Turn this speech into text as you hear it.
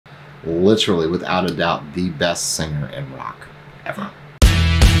literally, without a doubt, the best singer in rock ever.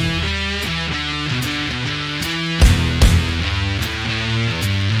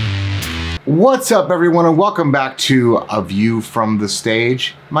 What's up, everyone, and welcome back to A View from the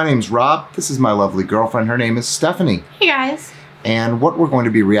Stage. My name's Rob. This is my lovely girlfriend. Her name is Stephanie. Hey, guys. And what we're going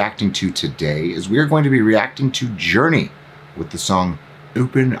to be reacting to today is we are going to be reacting to Journey with the song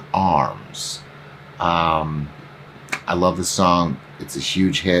Open Arms. I love this song. It's a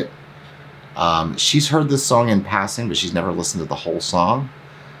huge hit. She's heard this song in passing, but she's never listened to the whole song.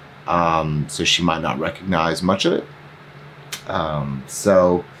 So she might not recognize much of it.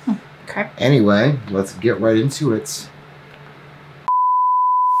 Okay. Anyway, let's get right into it.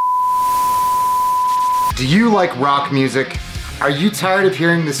 Do you like rock music? Are you tired of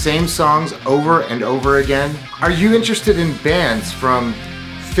hearing the same songs over and over again? Are you interested in bands from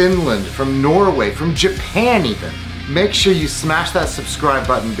Finland, from Norway, from Japan even? Make sure you smash that subscribe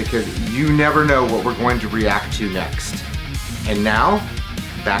button because you never know what we're going to react to next. And now,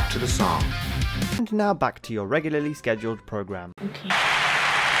 back to the song. And now back to your regularly scheduled program. Okay.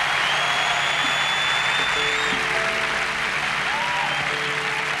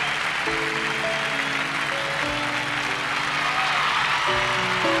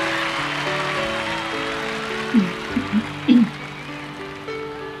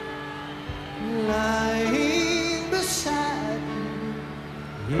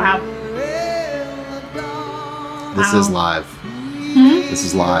 Wow. This is live. This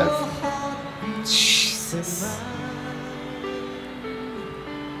is live. Jesus.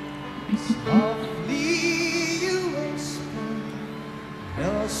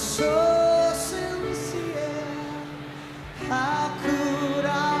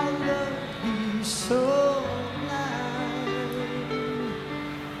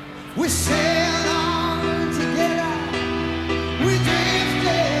 We sailed on together, we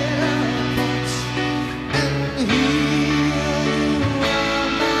drifted apart, and here you are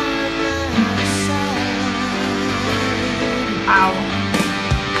by my side. Wow.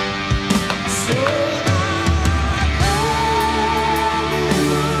 So I call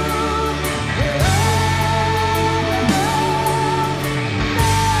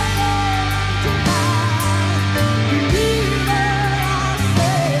you,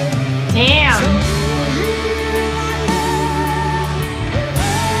 Damn.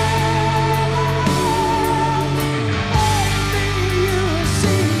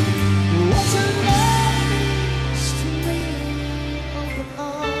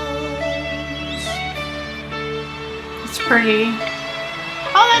 It's pretty.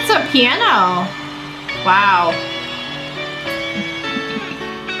 Oh, that's a piano. Wow.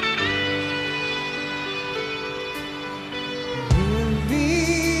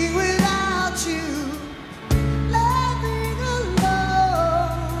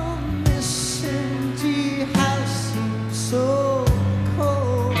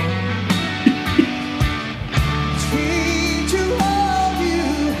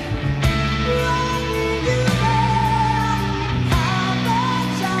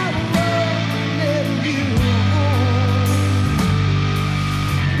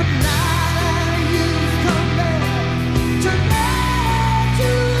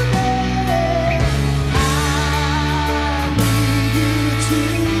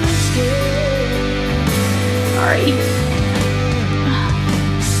 Sorry.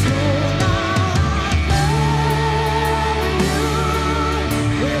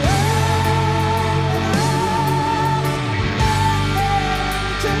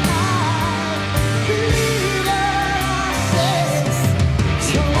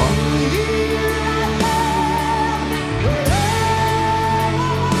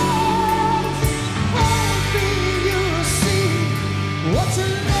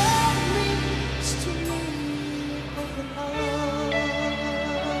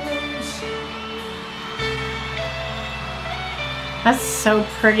 That's so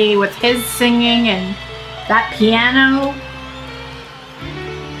pretty with his singing and that piano.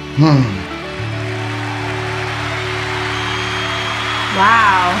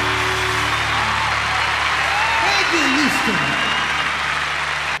 Wow. Thank you, Houston.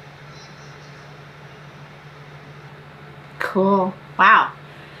 Cool. Wow.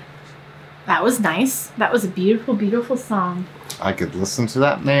 That was nice. That was a beautiful, beautiful song. I could listen to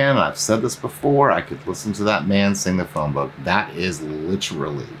that man. I've said this before. I could listen to that man sing the phone book. That is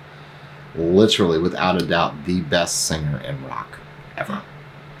literally, without a doubt, the best singer in rock ever.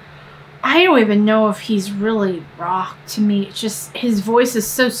 I don't even know if he's really rock to me. It's just his voice is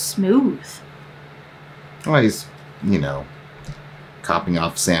so smooth. Well, he's, you know, copying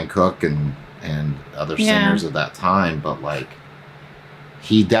off Sam Cooke and other singers of that time, but like,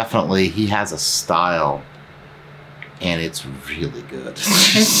 he has a style, and it's really good.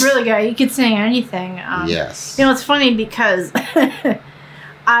 It's really good. You could sing anything. Yes. You know, it's funny because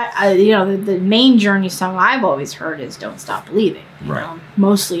I you know, the main Journey song I've always heard is "Don't Stop Believing." You Right. know,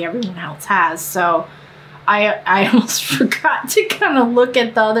 mostly everyone else has. So I almost forgot to kind of look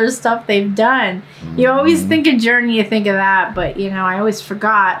at the other stuff they've done. You always think of Journey, you think of that, but you know, I always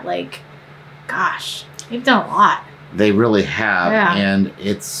forgot. Like, gosh, they've done a lot. They really have, Yeah. and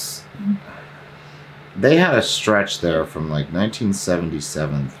they had a stretch there from like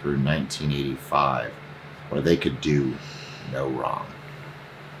 1977 through 1985 where they could do no wrong.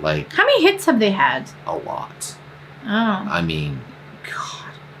 Like, How many hits have they had? a lot. Oh, I mean,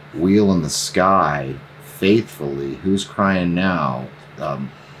 God. Wheel in the Sky, Faithfully, Who's Crying Now,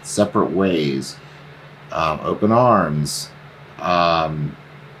 Separate Ways, Open Arms,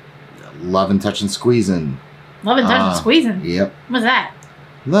 Lovin', Touchin', Squeezin'. Loving, touching, squeezing. Yep. What's that?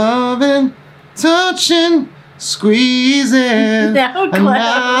 Lovin', touchin', squeezing No clue.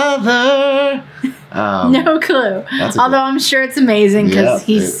 another. No clue. That's a Although I'm sure it's amazing because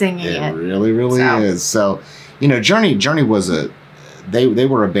he's singing It it. really, really So. is. So, you know, Journey was they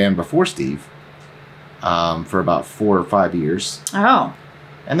were a band before Steve, for about 4 or 5 years, Oh,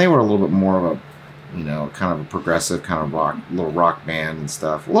 and they were a little bit more of a, you know, kind of a progressive kind of little rock band and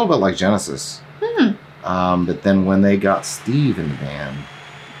stuff, a little bit like Genesis. But then when they got Steve in the band,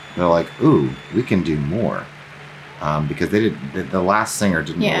 they're like, ooh, we can do more. Because the last singer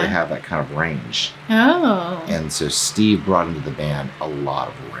didn't Yeah. really have that kind of range. oh. And so Steve brought into the band a lot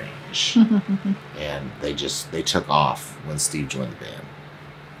of range. And they took off when Steve joined the band.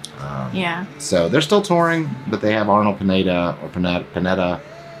 Yeah. So they're still touring, but they have Arnold Pineda,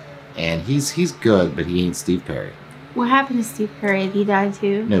 and he's good, but he ain't Steve Perry. What happened to Steve Perry? Did he die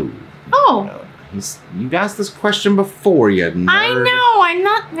too? No. Oh, No. You've asked this question before, you nerd. I know. I'm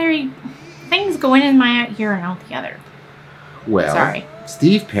not very. Things go in my ear and out the other. Well, Sorry.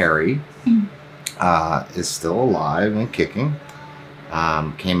 Steve Perry is still alive and kicking.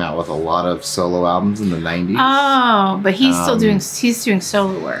 Came out with a lot of solo albums in the 90s. Oh, but he's still doing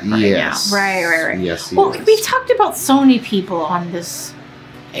solo work right yes. now. Right. Yes, he Well, is. we've talked about so many people on this.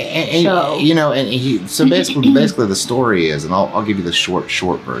 And, show. you know, and he so basically the story is, and I'll give you the short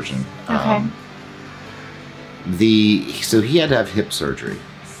version. Okay. So he had to have hip surgery.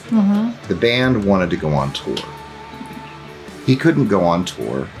 Mm-hmm. The band wanted to go on tour. He couldn't go on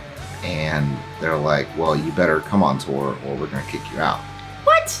tour, and they're like, well, you better come on tour or we're going to kick you out.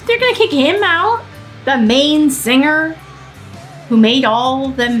 What? They're gonna kick him out? The main singer who made all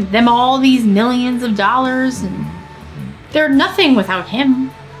these millions of dollars, and they're nothing without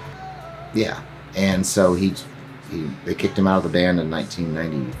him. Yeah. And so they kicked him out of the band in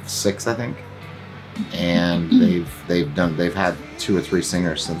 1996, I think. And they've had 2 or 3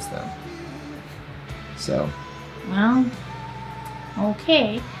 singers since then. So, Well,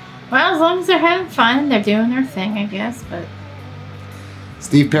 okay. Well, as long as they're having fun, they're doing their thing, I guess. But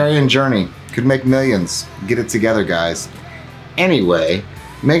Steve Perry and Journey could make millions. Get it together, guys. Anyway,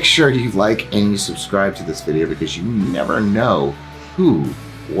 make sure you like and you subscribe to this video because you never know who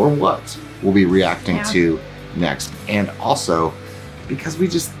or what we'll be reacting to next. And also, because we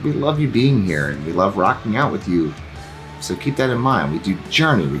love you being here and we love rocking out with you. So keep that in mind. We do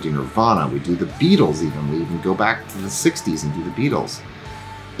Journey, we do Nirvana, we do the Beatles even. We even go back to the 60s and do the Beatles.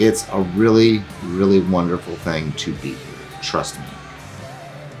 It's a really, really wonderful thing to be here. Trust me.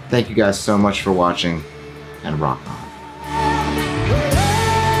 Thank you guys so much for watching, and rock on.